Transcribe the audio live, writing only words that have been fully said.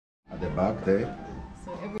back there.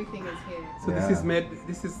 So everything is here. So this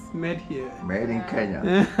is made here. Made in Kenya.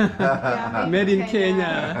 Yeah, Made in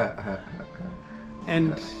Kenya.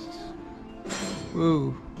 And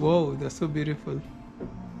whoa, they're so beautiful.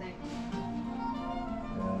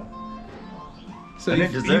 So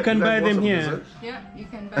you can buy them here. Yeah, you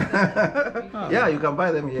can buy them. Yeah, you can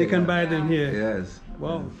buy them here. You can buy them here. Yes.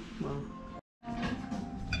 Wow.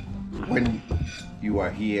 When you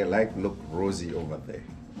are here, like look rosy over there.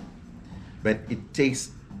 But it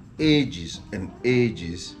takes ages and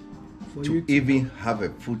ages to even have a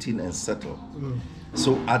footing and settle.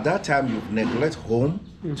 So at that time, you neglect home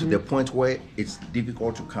to the point where it's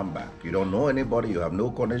difficult to come back. You don't know anybody, you have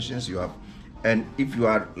no connections, and if you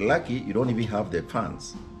are lucky, you don't even have the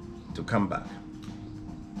funds to come back.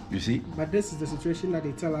 You see? But this is the situation that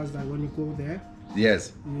they tell us that when you go there,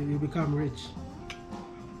 yes, you become rich.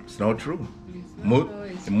 It's not true.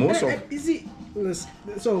 Most of you see,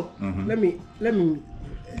 so let me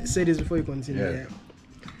say this before you continue. Yeah.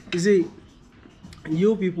 You see,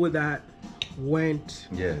 you people that went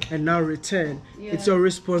and now return, it's your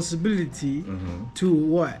responsibility to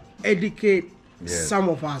what? Educate some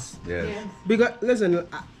of us. Yes. Because listen,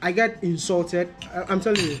 I get insulted. I'm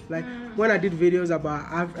telling you, like when I did videos about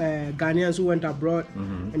Ghanaians who went abroad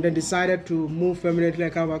and then decided to move permanently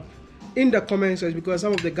and come back, in the comments, because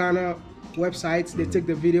some of the Ghana websites they take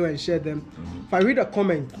the video and share them. If I read a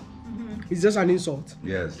comment, it's just an insult.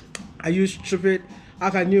 Yes. Are you stupid? How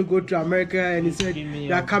can you go to America and he said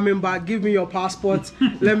they're coming back? Give me your passport.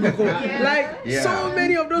 Let me go. So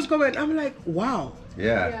many of those comments. I'm like, wow.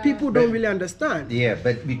 Yeah. People don't really understand. Yeah,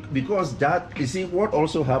 but because that, you see, what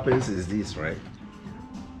also happens is this, right?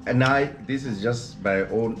 And this is just my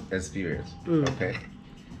own experience. Okay.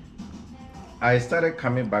 I started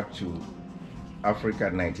coming back to Africa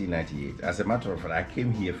in 1998. As a matter of fact, I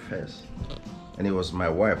came here first. And it was my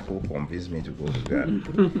wife who convinced me to go to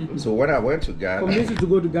Ghana. So when I went to Ghana... Convinced you to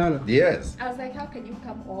go to Ghana? Yes. I was like, how can you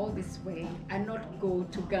come all this way and not go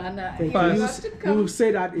to Ghana? You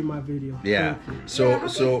say that in my video. Yeah.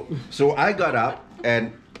 So I got up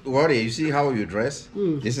and, you see how you dress?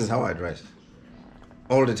 This is how I dress.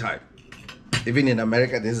 All the time. Even in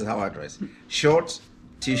America, this is how I dress. Shorts,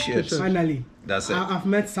 T-shirts. Finally. That's it. I've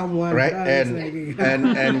met someone. Right?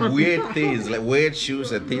 And weird things, like weird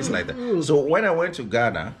shoes and things like that. So when I went to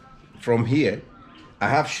Ghana, from here, I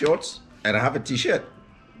have shorts and I have a T-shirt.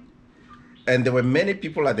 And there were many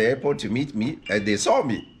people at the airport to meet me, and they saw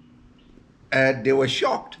me. And they were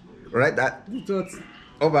shocked, right?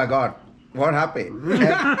 Oh my God, what happened?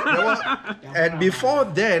 And before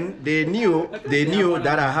then, they knew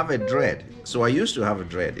that I have a dread. So I used to have a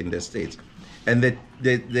dread in the States. And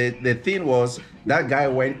the thing was, that guy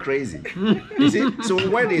went crazy. You see? So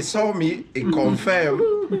when they saw me, it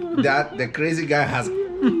confirmed that the crazy guy has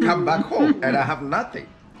come back home and I have nothing.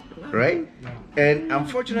 Right? And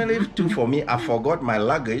unfortunately, too, for me, I forgot my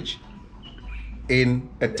luggage in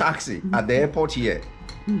a taxi at the airport here.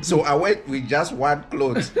 So I went with just one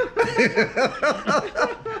clothes.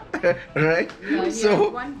 Right? Yeah, he so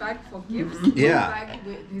had one bag for gifts, one bag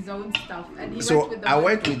with his own stuff. And he I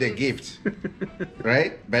went with the gift,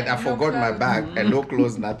 right? But I forgot my bag and no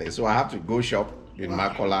clothes, nothing. So I have to go shop in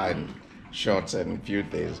Makola and shorts and a few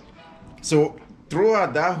things. So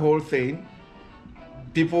throughout that whole thing,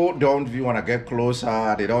 people don't even want to get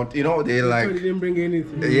closer. They don't, they like... They didn't bring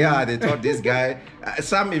anything. Yeah, they thought this guy...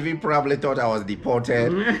 some even probably thought I was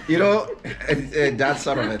deported. That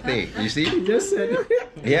sort of a thing, you see? You just said it.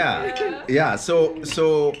 Yeah.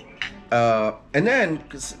 So, and then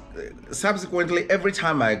subsequently, every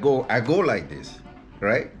time I go like this,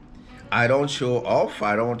 right? I don't show off.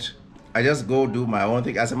 I just go do my own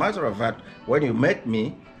thing. As a matter of fact, when you met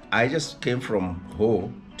me, I just came from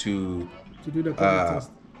Ho to do the COVID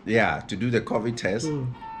test. Yeah, to do the COVID test.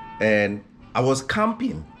 And I was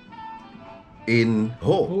camping in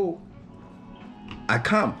Ho. I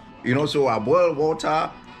camp, so I boil water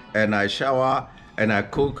and I shower and I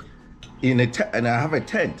cook and I have a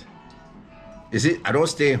tent. You see, I don't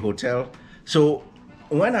stay in hotel. So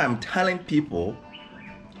when I'm telling people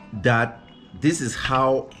that this is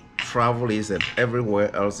how travel is and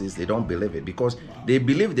everywhere else is, they don't believe it, because they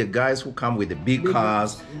believe the guys who come with the big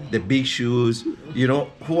cars, the big shoes,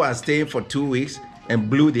 who are staying for 2 weeks and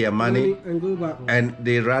blew their money and go back, and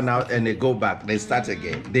they run out and they go back, they start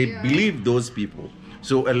again. They believe those people.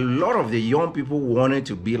 So a lot of the young people wanted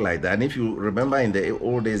to be like that. And if you remember, in the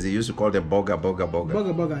old days, they used to call them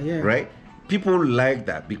boga. Yeah. Right? People like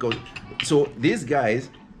that because, so these guys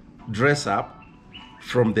dress up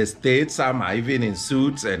from the States. Some are even in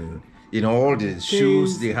suits and, all the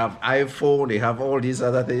shoes. They have iPhone, they have all these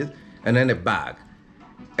other things, and then a bag.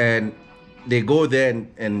 and they go there,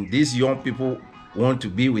 and these young people want to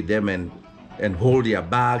be with them and hold their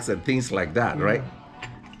bags and things like that, right?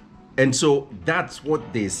 And so that's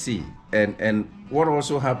what they see. And what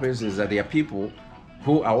also happens is that there are people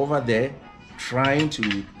who are over there trying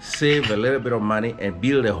to save a little bit of money and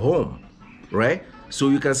build a home, right? So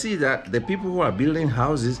you can see that the people who are building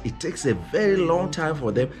houses, it takes a very long time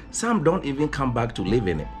for them. Some don't even come back to live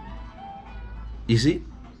in it. You see,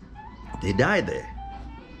 they die there.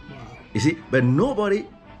 You see, but nobody,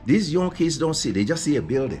 these young kids don't see, they just see a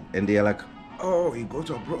building and they are like, oh, he goes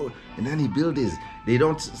abroad and then he builds this. They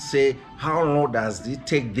don't say, how long does it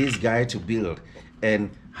take this guy to build?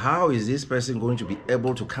 And how is this person going to be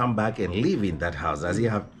able to come back and live in that house? Does he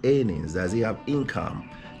have earnings? Does he have income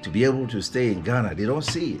to be able to stay in Ghana? They don't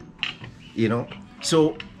see it, you know?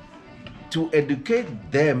 So to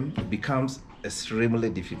educate them becomes extremely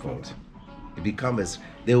difficult. It becomes,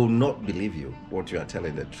 they will not believe you, what you are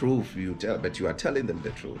telling the truth. You tell, but you are telling them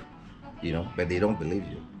the truth, you know, but they don't believe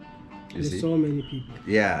you. There's so many people.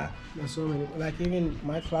 Yeah. There's so many. Like even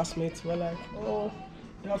my classmates were like, oh,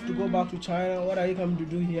 you have to go back to China. What are you coming to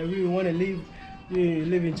do here? We want to live. You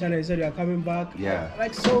live in China. You said you are coming back. Yeah.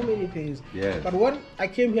 Like so many things. Yeah. But when I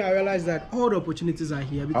came here, I realized that all the opportunities are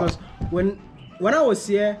here because when I was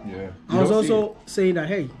here, I was also saying that,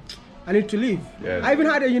 hey, I need to leave. Yeah. I even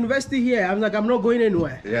had a university here. I'm like, I'm not going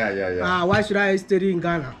anywhere. Yeah. Why should I study in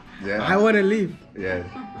Ghana? Yeah. I want to leave. Yes.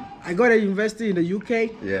 I got a university in the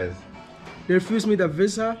UK. Yes. They refused me the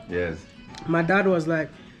visa. Yes. My dad was like,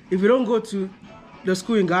 if you don't go to the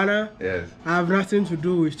school in Ghana, yes, I have nothing to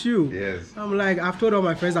do with you. Yes. I'm like, I've told all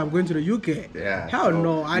my friends I'm going to the UK. Yeah. Hell so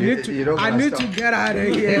no, I need to get out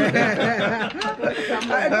of here.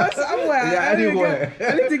 I go somewhere. Yeah, anywhere.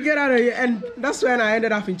 I need to get out of here. And that's when I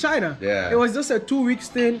ended up in China. Yeah. It was just a 2 weeks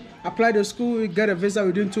thing. Apply to school, get a visa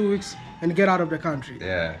within 2 weeks, and get out of the country.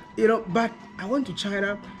 Yeah. You know, but I went to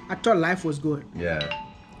China. I thought life was good. Yeah.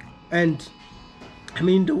 And I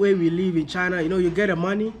mean, the way we live in China, you know, you get the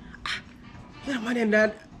money, and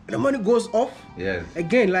then the money goes off. Yes.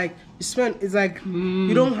 Again, like you spend, it's like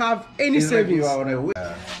you don't have any savings. Like you are on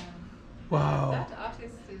a Wow. That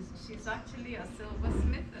artist she's actually a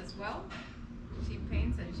silversmith as well. She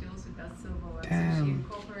paints and she also does silverware. So she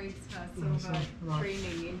incorporates her silver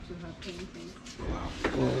training into her paintings. Wow.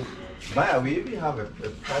 Maya, we even have a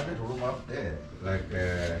private room up there, like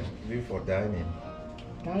maybe for dining.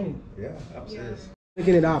 Dining? Yeah, upstairs.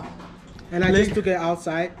 Picking it up. And I just took it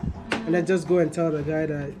outside and I just go and tell the guy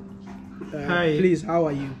that, hi, please, how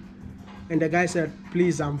are you? And the guy said,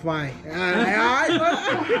 please, I'm fine. She was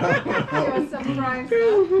surprised.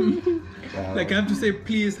 Like I have to say,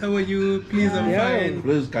 please, how are you? Please, I'm fine.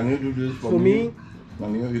 Please, can you do this for me?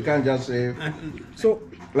 You can't just say, so,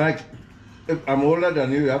 like, if I'm older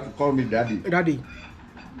than you, you have to call me daddy. Daddy.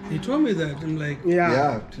 He told me that. I'm like,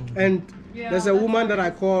 yeah. And there's a woman that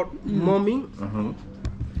I call mommy.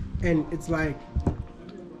 And it's like,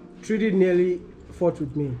 Trudy nearly fought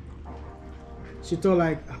with me. She told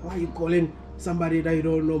like, why are you calling somebody that you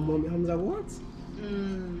don't know mommy? I'm like, what?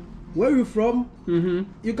 Where are you from?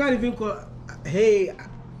 You can't even call, hey,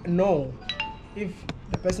 no. If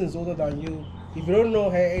the person is older than you, if you don't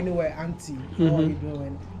know her anywhere, auntie, how are you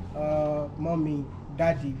doing? Mommy,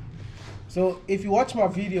 daddy. So if you watch my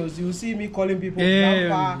videos, you will see me calling people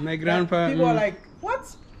grandpa. My grandpa. People are like,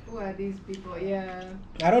 what? Who are these people? Yeah.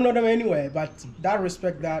 I don't know them anyway, but that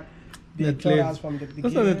respect that they taught us from the beginning.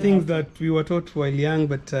 Those are the things that we were taught while young,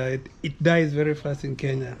 but it dies very fast in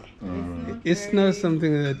Kenya. It's not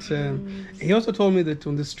something that... he also told me that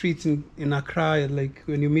on the streets in Accra, like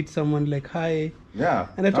when you meet someone, like, hi. Yeah.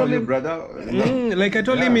 And I told him, brother. like I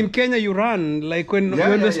told him in Kenya, you run. Like when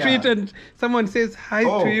you're on the street and someone says hi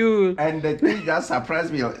to you. And the thing that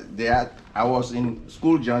surprised me, I was in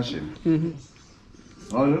School Junction.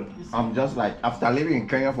 I'm just like, after living in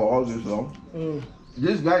Kenya for all this long,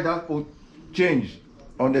 this guy just put change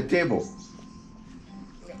on the table.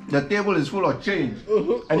 The table is full of change.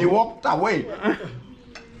 And he walked away.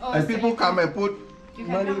 And people come and put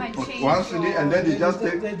money, one city, and then they just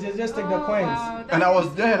take the coins. Wow, and I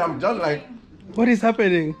was there and I'm just like, what is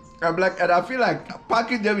happening? I'm like, and I feel like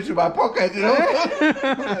packing them into my pocket, you know.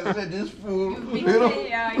 I said, this fool, you know.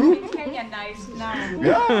 Yeah, you've been Kenyanized now.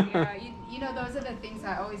 Yeah. You know, those are the things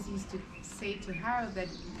I always used to say to her, that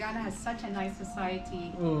Ghana has such a nice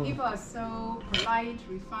society. People are so polite,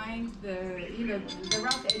 refined. The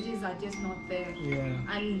rough edges are just not there.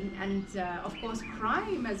 Yeah. And of course,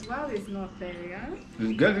 crime as well is not there. Yeah.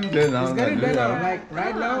 It's getting there now. It's getting better. Like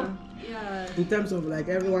right now, Yeah. in terms of like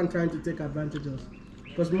everyone trying to take advantage of,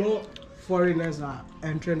 because more foreigners are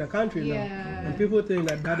entering the country now, Yeah. and people think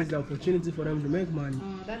that is the opportunity for them to make money.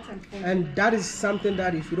 Oh, that's unfortunate. And that is something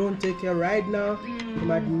that if you don't take care right now, you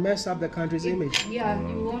might mess up the country's image. Yeah,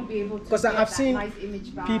 you won't be able to. Because get I've that seen nice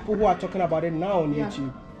image back. people who are talking about it now on Yeah.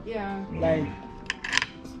 YouTube, Yeah. like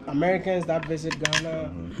Americans that visit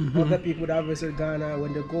Ghana, other people that visit Ghana,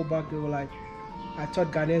 when they go back, they were like, I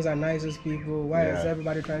thought Ghanaians are nicest people. Why is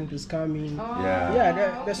everybody trying to scam me? Oh,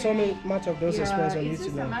 Yeah, there's so much of those experiences on It's just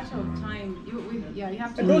YouTube a now. matter of time. You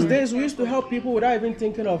have to. In those days, we used to help people without even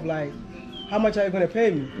thinking of like, how much are you going to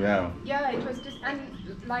pay me? Yeah. Yeah, it was just, and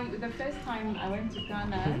like the first time I went to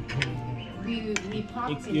Ghana, we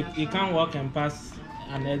parked in You can't walk and pass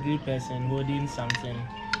an elderly person holding something,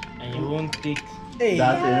 and you won't take. Hey,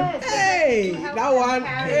 That's hey, that one,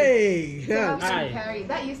 hey, yeah.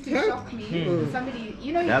 That used to shock me. Somebody,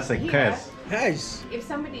 you know, That's a here, curse. Yes. If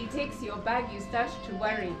somebody takes your bag, you start to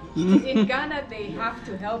worry. In Ghana, they have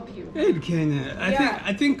to help you. In Kenya,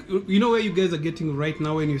 I think you know where you guys are getting right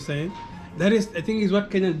now when you're saying that is, I think, is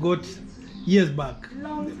what Kenya got years back.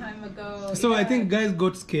 Long time ago. So I think guys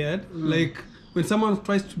got scared. Like when someone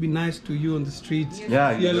tries to be nice to you on the streets,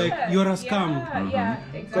 Yeah, you're like, you're a scam. Yeah,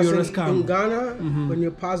 exactly. You're a In scam. Ghana, when you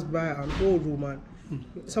pass by an old woman,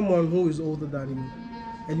 someone who is older than you,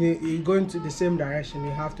 and you go into the same direction,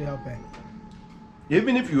 you have to help her.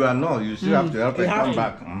 Even if you are not, you still have to help You and have come to.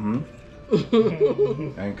 back.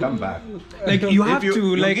 And come back. Like you have If to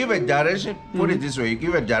you like give a direction, put it this way, you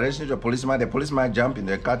give a direction to a policeman, the policeman jump in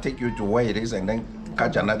the car, take you to where it is, and then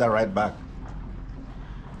catch another ride back.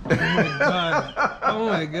 Oh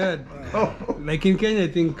my god. Like in Kenya, I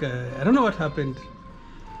think I don't know what happened.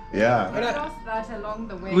 Yeah. We lost that along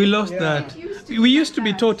the way. We lost Yeah. that. It used to We be used to be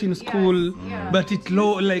like taught that. in school, Yeah. but it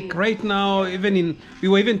low. Like right now, we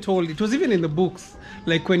were even told, it was even in the books.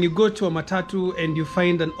 Like when you go to a matatu and you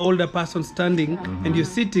find an older person standing and you're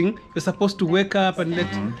sitting, you're supposed to wake up and let.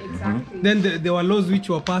 Exactly. Then there were laws which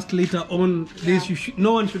were passed later on.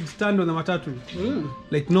 No one should stand on the matatu.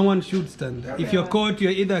 Like no one should stand. If you're caught,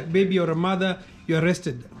 you're either a baby or a mother, you're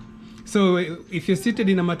arrested. So if you're seated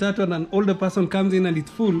in a matatu and an older person comes in and it's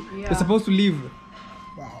full, you're supposed to leave.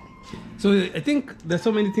 Wow. So I think there's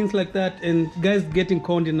so many things like that, and guys getting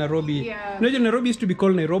conned in Nairobi. Yeah. Imagine Nairobi used to be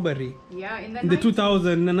called Nairobi. Yeah, in In the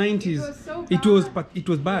 2000s, in the 90s, It was so it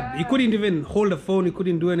was bad. You couldn't even hold a phone. You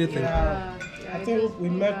couldn't do anything. Yeah, I it think was we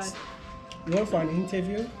really met, bad. we went for an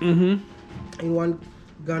interview in one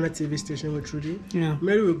Ghana TV station with Trudy. Yeah.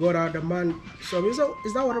 Maybe we got out, the man, so he said,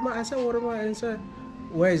 is that Waterman? I said, Waterman. And he said,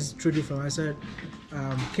 where is Trudy from? I said,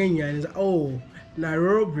 Kenya. And he said, oh,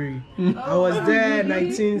 Nairobi. I was there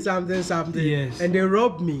 19 something. Yes. And they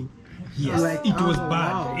robbed me. Yes, Like, it was oh,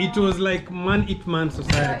 bad. wow. It was like man eat man Yeah,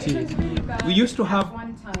 society. it was really bad We used to at have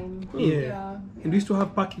one time. Yeah. And we used to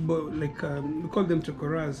have parking boys, like we call them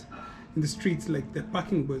chokoras in the streets, like the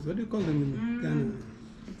parking boys. What do you call them in Ghana?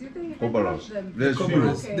 Do they even Obalos. have them? There's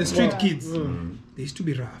Comoros. Okay. The street Yeah. kids. They used to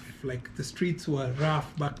be rough. Like the streets were rough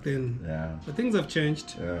back then. Yeah. But things have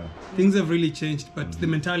changed. Yeah. Things have really changed, but the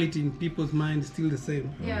mentality in people's mind is still the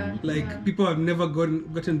same. Yeah. Like yeah. people have never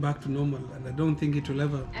gotten back to normal, and I don't think it will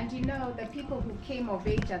ever. And you know, the people who came of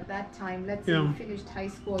age at that time, let's say Yeah. you finished high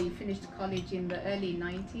school, you finished college in the early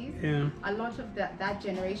 90s, Yeah. a lot of that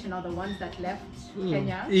generation are the ones that left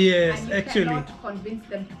Kenya. Yes, and you actually. cannot convince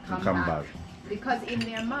them to come back. Because in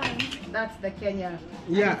their minds, that's the Kenya.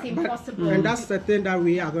 And Yeah, it's impossible. and that's the thing that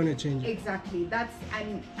we are going to change. Exactly. That's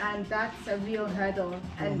and that's a real hurdle.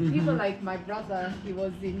 And people like my brother, he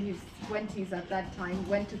was in his 20s at that time,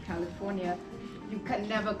 went to California. You can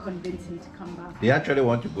never convince him to come back. He actually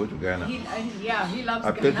want to go to Ghana. He loves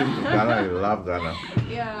I take him to Ghana. Ghana. He love Ghana.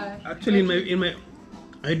 Yeah. Actually, in my,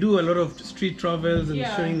 I do a lot of street travels and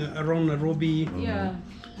Yeah. showing around Nairobi. Yeah.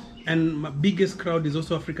 And my biggest crowd is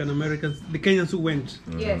also African Americans, the Kenyans who went.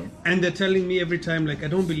 Yes. And they're telling me every time, like, I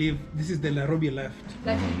don't believe this is the Nairobi left.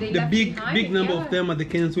 That they The left big behind, number yeah. of them are the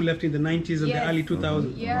Kenyans who left in the 90s and Yes. the early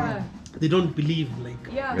 2000s. Yeah. They don't believe, like,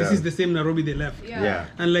 Yeah. this Yeah. is the same Nairobi they left. Yeah. Yeah.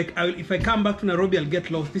 And like, if I come back to Nairobi, I'll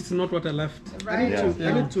get lost. This is not what I left. I need, Right. to,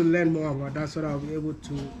 I need to learn more about that so that I'll be able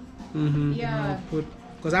to Yeah. put,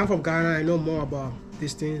 because I'm from Ghana, I know more about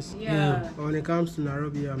these things. Yeah. But when it comes to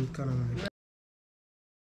Nairobi, I'm kind of like,